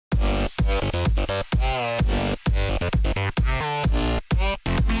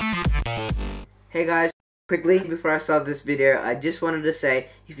Hey guys, quickly before I start this video, I just wanted to say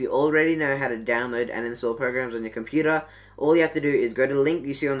if you already know how to download and install programs on your computer, all you have to do is go to the link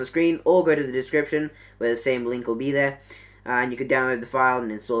you see on the screen or go to the description where the same link will be there, and you can download the file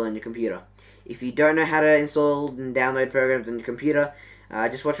and install it on your computer. If you don't know how to install and download programs on your computer,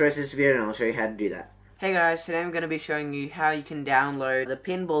 just watch the rest of this video and I'll show you how to do that. Hey guys, today I'm going to be showing you how you can download the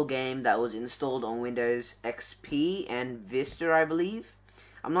pinball game that was installed on Windows XP and Vista, I believe.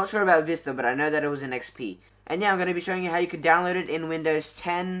 I'm not sure about Vista, but I know that it was in XP. And yeah, I'm going to be showing you how you could download it in Windows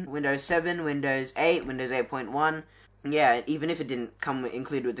 10, Windows 7, Windows 8, Windows 8.1. Yeah, even if it didn't come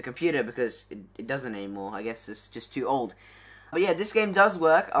included with the computer, because it doesn't anymore. I guess it's just too old. But yeah, this game does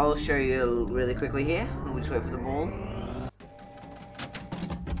work. I'll show you really quickly here. We'll just wait for the ball.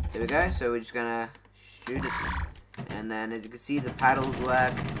 There we go. So we're just going to shoot it. And then as you can see, the paddles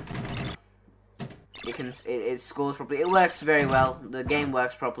work. It scores properly. It works very well. The game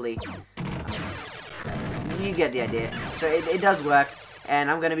works properly. You get the idea. So it does work, and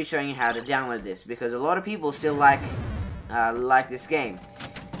I'm going to be showing you how to download this because a lot of people still like this game.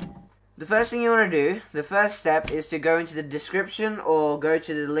 The first thing you want to do, the first step, is to go into the description or go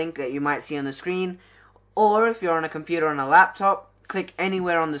to the link that you might see on the screen, or if you're on a computer or on a laptop, click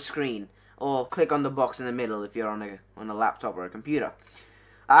anywhere on the screen, or click on the box in the middle if you're on a laptop or a computer.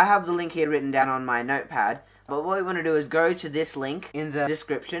 I have the link here written down on my notepad, but what we want to do is go to this link in the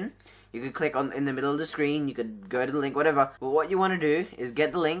description. You could click in the middle of the screen, you could go to the link, whatever. But what you want to do is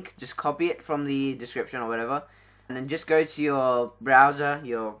get the link, just copy it from the description or whatever, and then just go to your browser,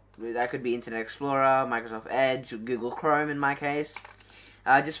 that could be Internet Explorer, Microsoft Edge, Google Chrome in my case.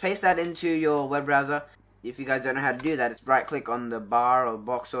 Just paste that into your web browser. If you guys don't know how to do that, it's right click on the bar or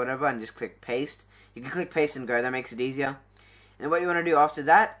box or whatever and just click paste. You can click paste and go, that makes it easier. And what you want to do after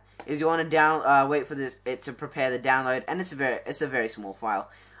that is you want to wait for it to prepare the download, and it's a very small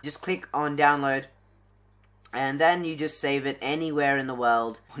file. Just click on download, and then you just save it anywhere in the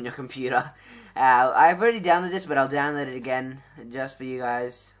world on your computer. I've already downloaded this, but I'll download it again just for you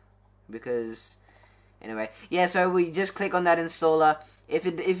guys because anyway, yeah. So we just click on that installer. If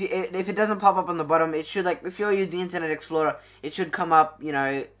it doesn't pop up on the bottom, it should, like, if you're using Internet Explorer, it should come up, you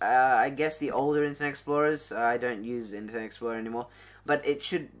know, I guess the older Internet Explorers. I don't use Internet Explorer anymore, but it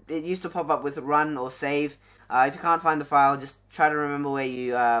used to pop up with run or save. If you can't find the file, just try to remember where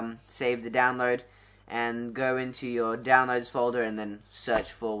you saved the download, and go into your downloads folder and then search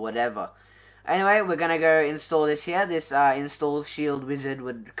for whatever. Anyway, we're gonna go install this here. This install shield wizard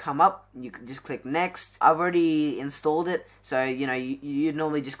would come up. You can just click next. I've already installed it, so you know you'd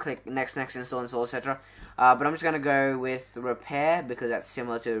normally just click next, install, etc. But I'm just gonna go with repair because that's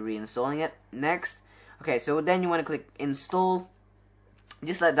similar to reinstalling it. Next. Okay, so then you want to click install.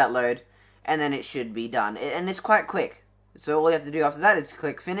 Just let that load, and then it should be done. And it's quite quick. So all you have to do after that is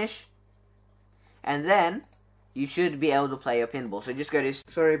click finish, and then you should be able to play your pinball. So just go to...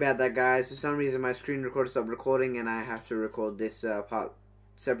 Sorry about that, guys. For some reason my screen recorder stopped recording and I have to record this part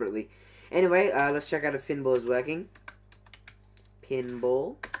separately. Anyway, let's check out if pinball is working.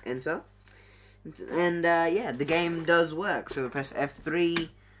 Pinball. Enter. And yeah, the game does work. So we press F3.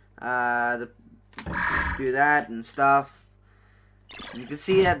 Do that and stuff. You can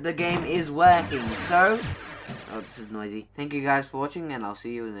see that the game is working. So... Oh, this is noisy. Thank you guys for watching, and I'll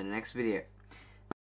see you in the next video.